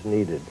that was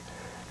needed.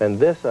 And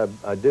this,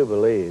 I do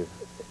believe,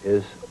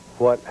 is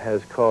what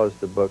has caused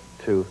the book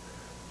to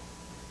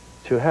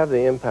have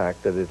the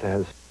impact that it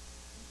has.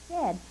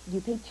 Instead, you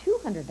pay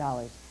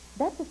 $200.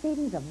 That's a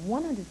savings of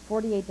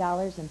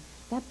 $148, and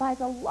that buys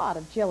a lot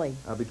of chili.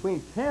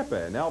 Between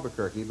Tampa and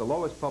Albuquerque, the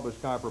lowest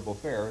published comparable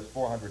fare is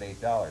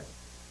 $408.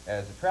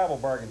 As a Travel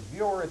Bargains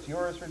viewer, it's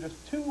yours for just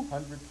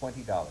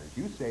 $220.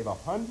 You save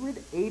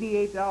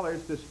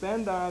 $188 to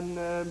spend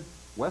on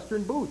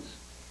Western boots.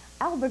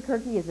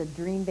 Albuquerque is a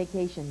dream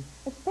vacation,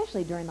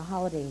 especially during the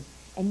holidays,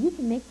 and you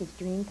can make this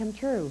dream come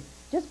true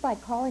just by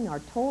calling our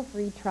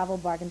toll-free Travel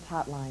Bargains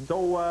hotline.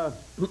 So,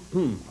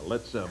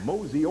 let's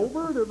mosey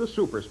over to the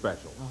super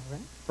special. All right.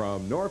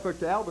 From Norfolk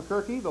to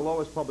Albuquerque, the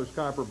lowest published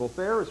comparable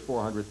fare is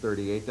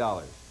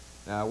 $438.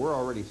 Now, we're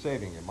already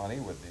saving you money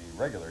with the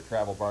regular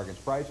Travel Bargains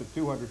price of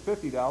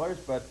 $250,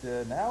 but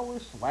now we're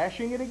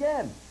slashing it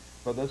again.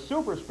 For the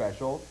super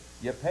special,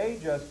 you pay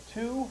just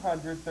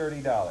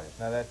 $230.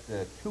 Now, that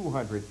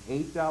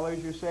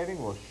 $208 you're saving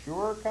will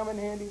sure come in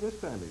handy this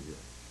time of year.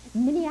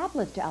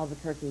 Minneapolis to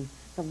Albuquerque,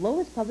 the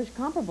lowest published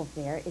comparable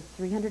fare is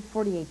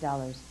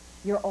 $348.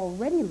 Your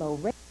already low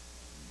rate...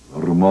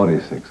 Los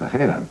rumores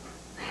exageran.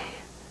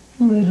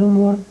 No es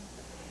rumor.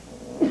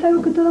 Es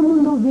algo que todo el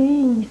mundo ve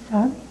y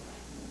sabe.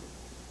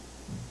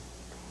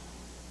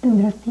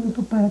 ¿Tendrás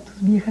tiempo para tus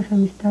viejas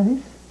amistades?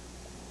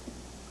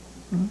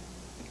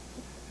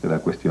 ¿Será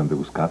cuestión de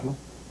buscarlo?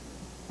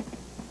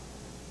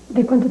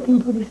 ¿De cuánto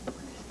tiempo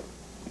dispones?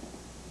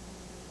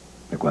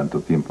 ¿De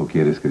cuánto tiempo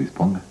quieres que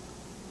disponga?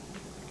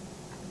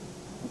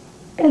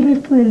 El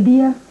resto del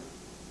día,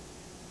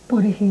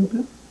 por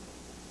ejemplo.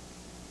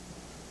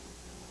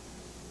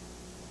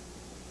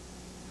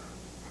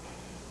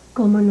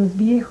 Como en los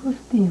viejos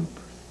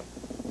tiempos.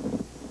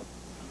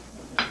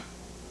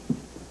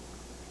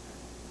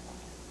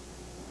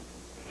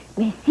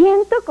 Me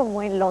siento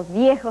como en los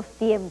viejos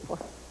tiempos.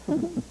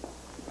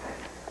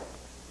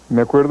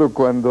 Me acuerdo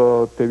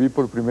cuando te vi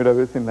por primera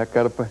vez en la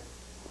carpa.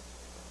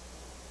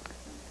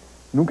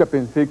 Nunca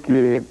pensé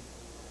que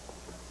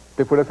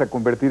te fueras a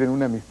convertir en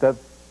una amistad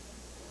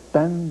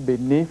tan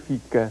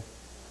benéfica,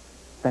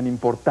 tan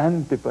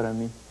importante para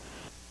mí.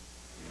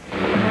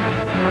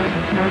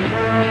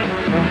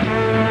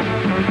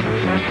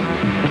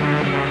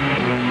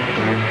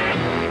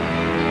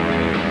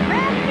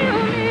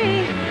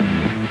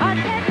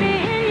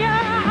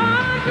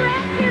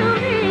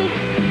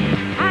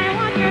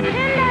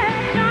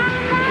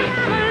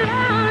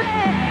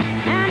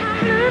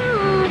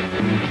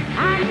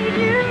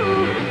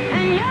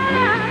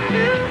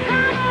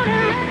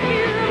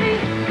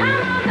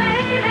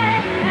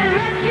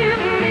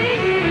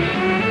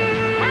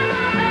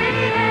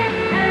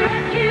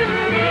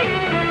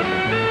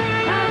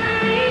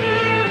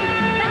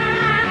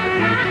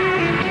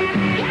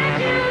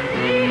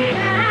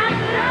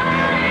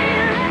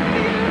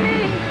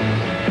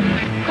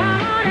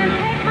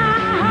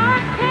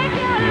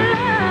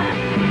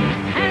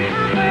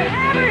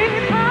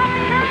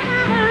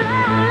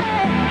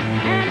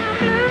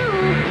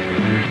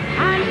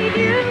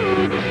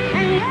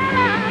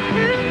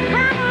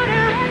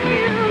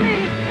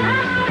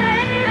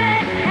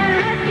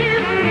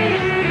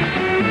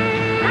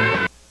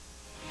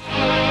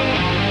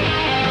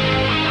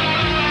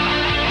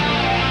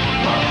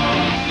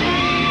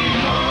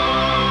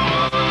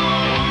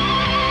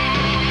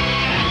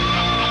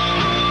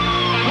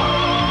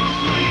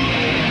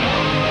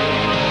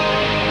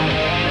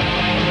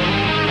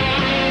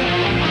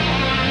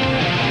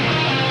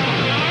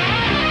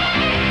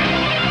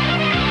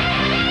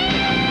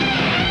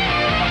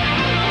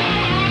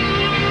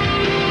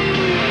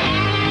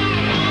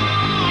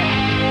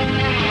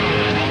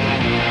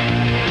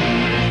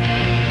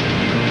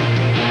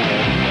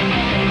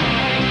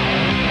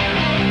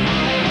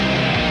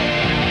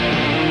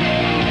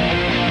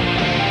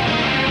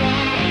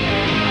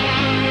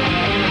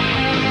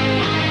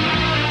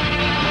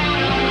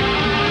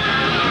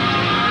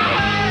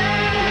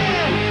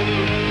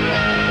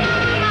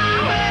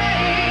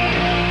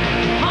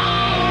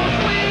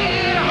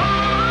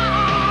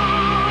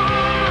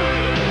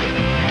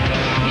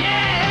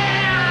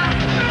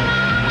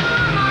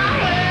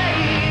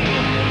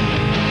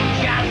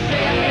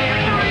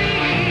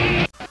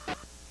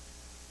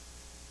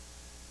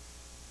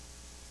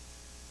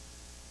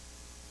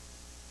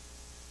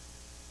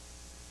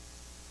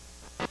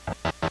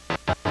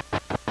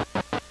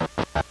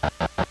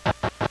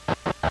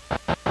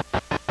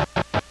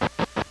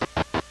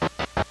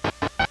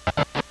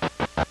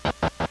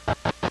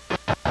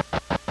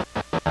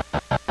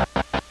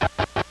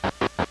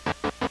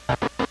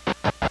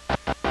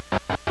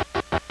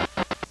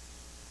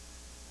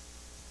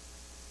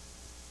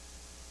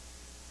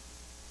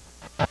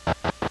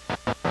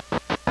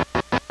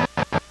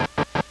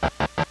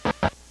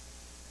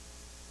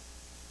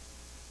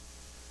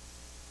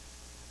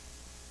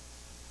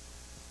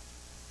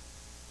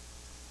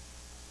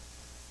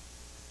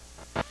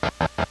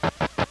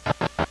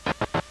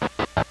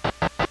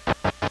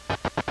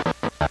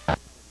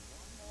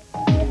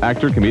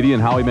 Actor, comedian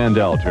Howie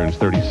Mandel turns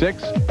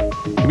 36.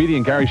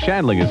 Comedian Gary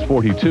Shandling is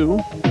 42.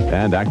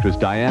 And actress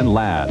Diane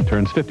Ladd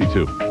turns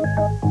 52.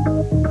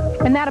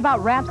 And that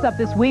about wraps up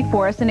this week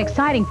for us. An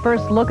exciting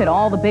first look at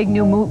all the big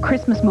new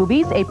Christmas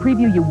movies. A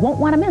preview you won't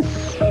want to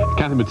miss.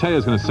 Kathy Mattea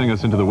is going to sing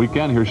us into the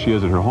weekend. Here she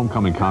is at her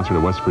homecoming concert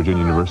at West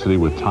Virginia University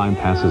with Time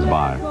Passes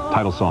By.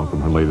 Title song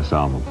from her latest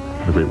album.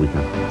 Have a great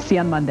weekend. See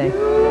you on Monday. Do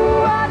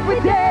what we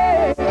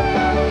dare,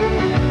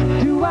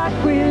 do what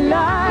we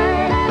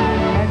like,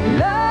 and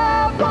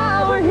love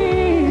while we're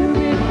here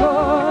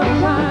before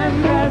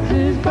time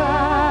passes by.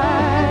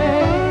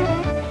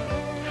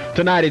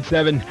 Tonight at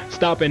 7,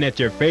 stop in at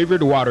your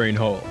favorite watering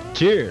hole.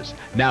 Cheers.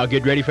 Now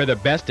get ready for the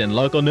best in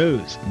local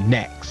news.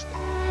 Next.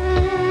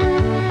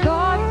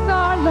 Thoughts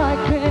are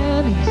like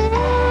pennies.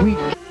 We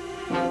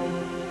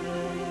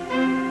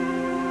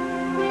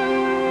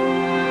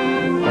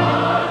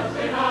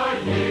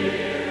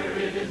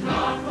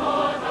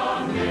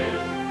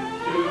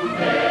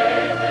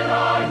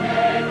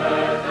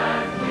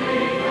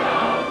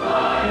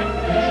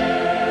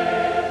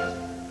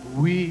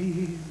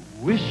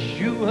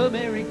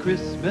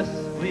Christmas.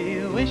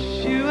 We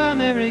wish you a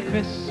Merry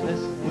Christmas.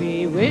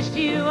 We wish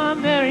you a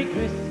Merry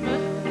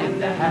Christmas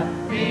and a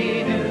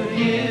Happy New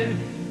Year.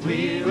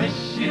 We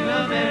wish you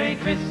a Merry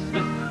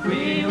Christmas.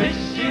 We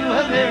wish you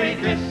a Merry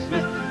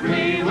Christmas.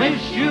 We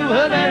wish you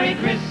a Merry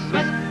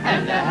Christmas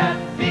and a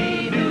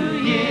Happy New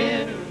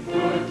Year.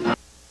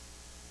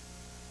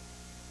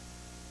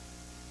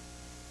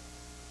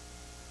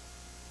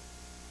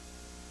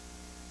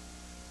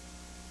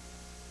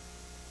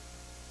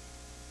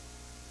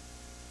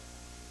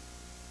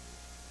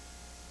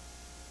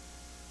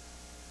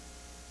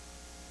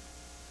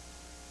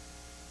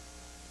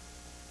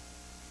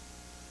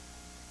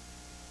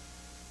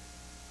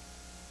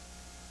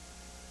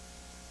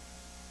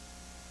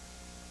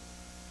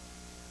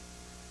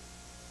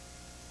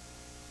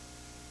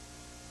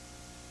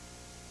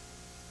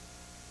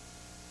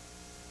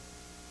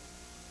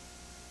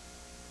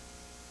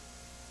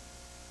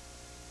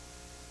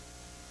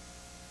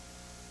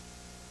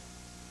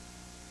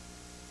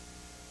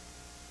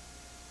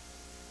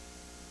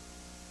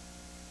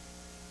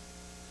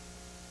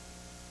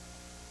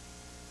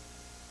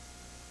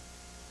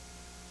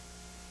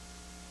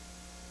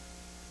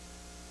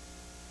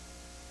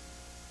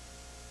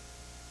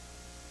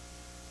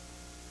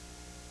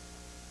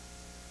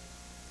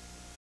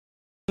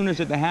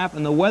 At the half,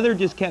 and the weather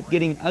just kept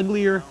getting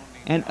uglier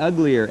and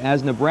uglier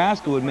as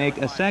Nebraska would make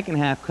a second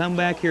half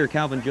comeback here.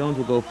 Calvin Jones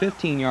will go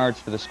 15 yards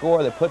for the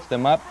score that puts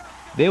them up.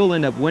 They will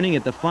end up winning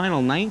at the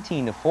final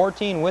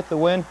 19-14 with the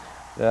win.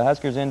 The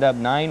Huskers end up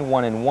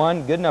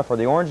 9-1-1. Good enough for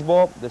the Orange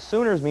Bowl. The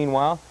Sooners,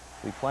 meanwhile,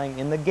 will be playing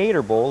in the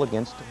Gator Bowl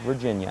against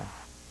Virginia.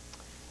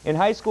 In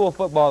high school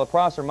football, the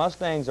Prosser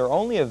Mustangs are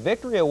only a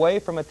victory away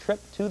from a trip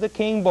to the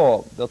King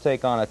Bowl. They'll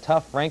take on a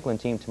tough Franklin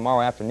team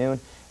tomorrow afternoon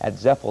at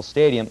Zeffel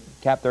Stadium.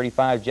 Cap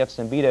 35 Jeff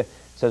Sambita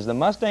says the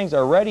Mustangs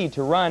are ready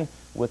to run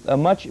with a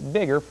much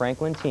bigger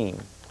Franklin team.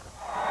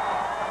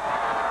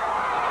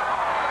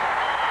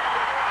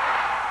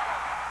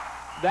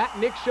 That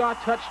Nick Shaw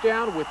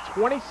touchdown with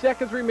 20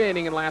 seconds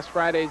remaining in last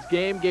Friday's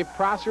game gave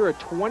Prosser a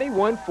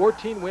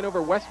 21-14 win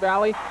over West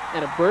Valley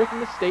and a berth in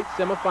the state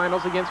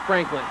semifinals against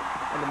Franklin.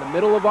 And in the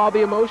middle of all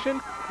the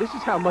emotion, this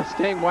is how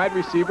Mustang wide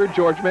receiver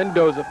George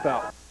Mendoza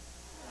felt.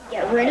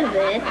 Get rid of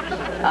it.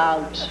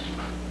 Ouch.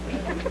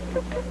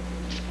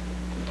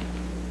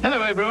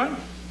 Hello, everyone.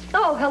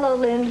 Oh, hello,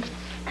 Lynn.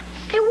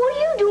 Hey, what are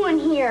you doing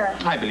here?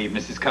 I believe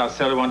Mrs.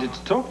 Carcella wanted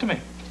to talk to me.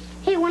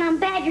 Hey, when I'm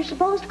bad, you're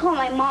supposed to call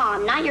my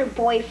mom, not your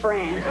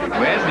boyfriend.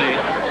 Wesley.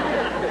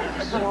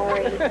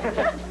 Sorry.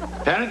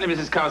 Apparently,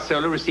 Mrs.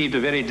 Carcella received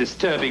a very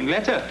disturbing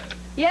letter.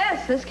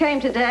 Yes, this came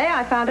today.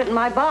 I found it in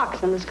my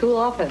box in the school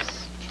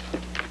office.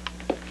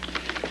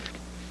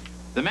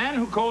 The man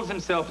who calls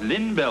himself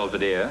Lynn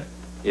Belvedere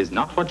is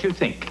not what you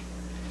think.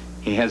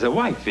 He has a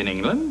wife in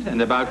England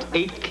and about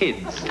 8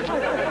 kids who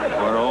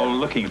are all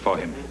looking for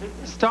him.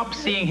 Stop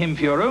seeing him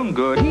for your own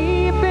good. Keep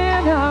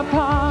in our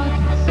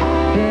pockets,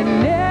 they're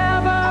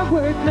never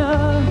worth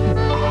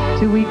nothing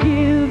till we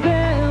give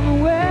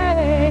them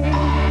away.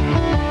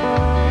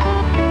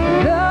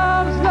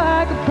 Love's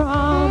like a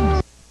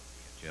promise.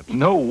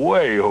 No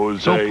way,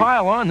 Jose. So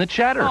pile on the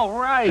cheddar. All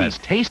right. Because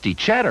tasty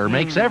cheddar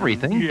makes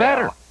everything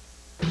better.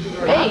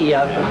 Hey,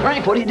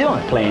 Frank, what are you doing?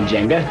 Playing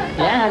Jenga.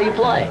 Yeah, how do you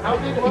play?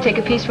 You take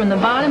a piece from the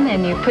bottom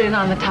and you put it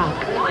on the top.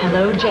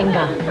 Hello,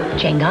 Jenga.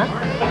 Jenga?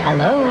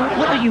 Hello?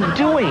 What are you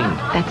doing?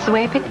 That's the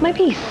way I picked my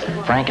piece.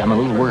 Frank, I'm a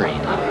little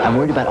worried. I'm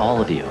worried about all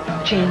of you.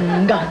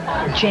 Jenga.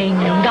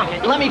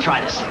 Jenga. Let me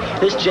try this.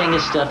 This Jenga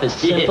stuff is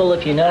simple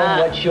if you know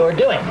what you're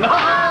doing.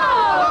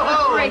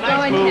 Oh, great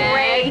going,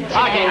 Ted.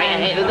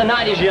 Okay, the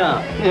night is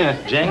young.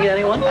 Jenga,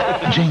 anyone?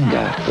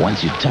 Jenga.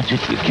 Once you touch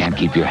it, you can't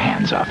keep your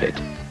hands off it.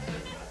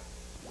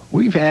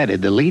 We've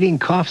added the leading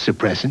cough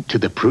suppressant to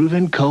the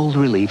proven cold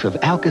relief of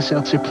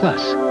Alka-Seltzer Plus.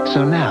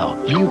 So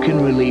now you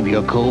can relieve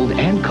your cold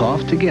and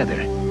cough together.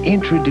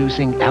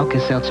 Introducing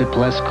Alka-Seltzer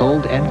Plus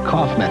cold and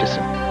cough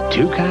medicine.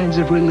 2 kinds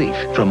of relief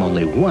from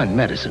only 1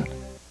 medicine.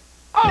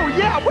 Oh,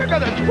 yeah, we're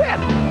gonna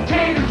twist.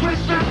 Tater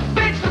twister,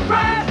 big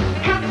surprise.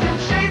 Cuts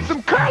and shapes,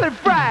 some curly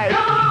fries.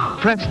 Come on.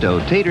 Presto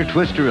Tater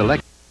Twister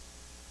Electric.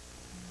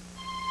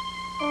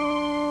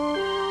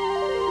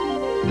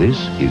 This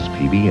is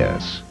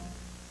PBS.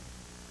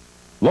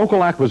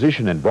 Local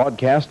acquisition and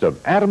broadcast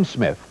of Adam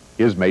Smith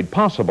is made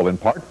possible in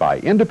part by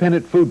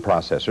independent food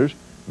processors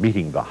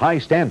meeting the high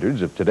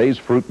standards of today's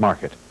fruit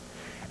market,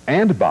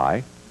 and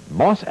by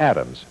Moss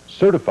Adams,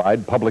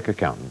 certified public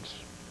accountants.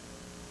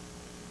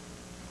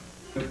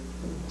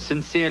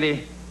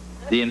 Sincerely,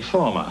 the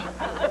informer.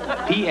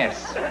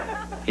 P.S.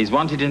 He's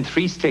wanted in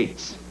 3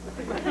 states.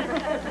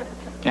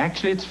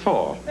 Actually, it's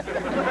 4.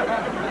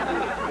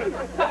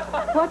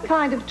 What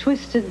kind of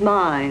twisted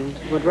mind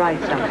would write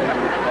something?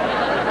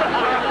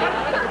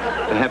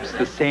 Perhaps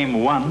the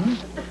same one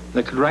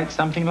that could write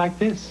something like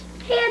this.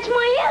 Hey, it's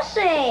my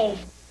essay.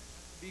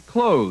 Be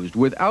closed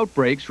with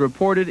outbreaks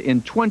reported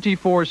in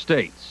 24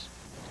 states.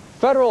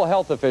 Federal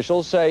health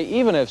officials say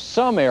even if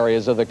some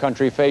areas of the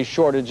country face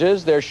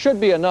shortages, there should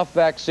be enough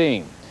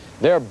vaccine.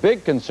 Their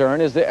big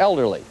concern is the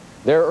elderly.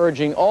 They're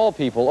urging all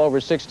people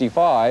over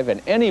 65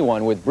 and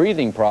anyone with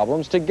breathing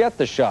problems to get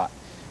the shot,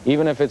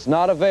 even if it's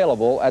not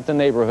available at the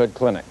neighborhood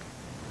clinic.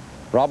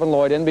 Robin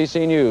Lloyd,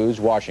 NBC News,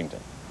 Washington.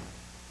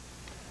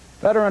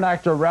 Veteran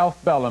actor Ralph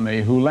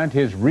Bellamy, who lent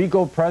his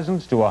regal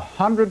presence to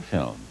 100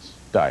 films,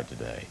 died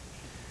today.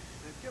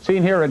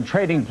 Seen here in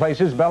Trading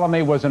Places,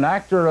 Bellamy was an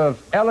actor of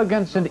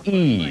elegance and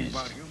ease.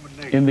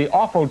 In The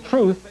Awful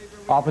Truth,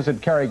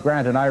 opposite Cary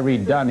Grant and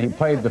Irene Dunne, he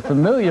played the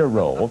familiar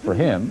role, for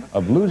him,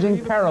 of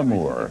losing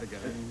paramour.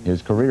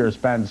 His career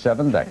spanned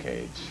 7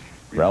 decades.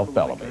 Ralph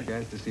Bellamy,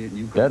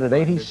 dead at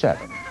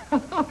 87.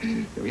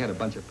 We had a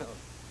bunch of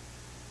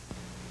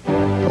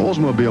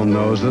Oldsmobile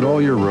knows that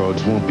all your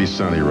roads won't be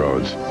sunny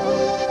roads.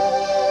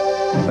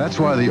 That's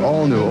why the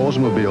all-new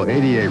Oldsmobile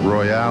 88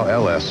 Royale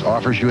LS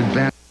offers you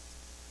advanced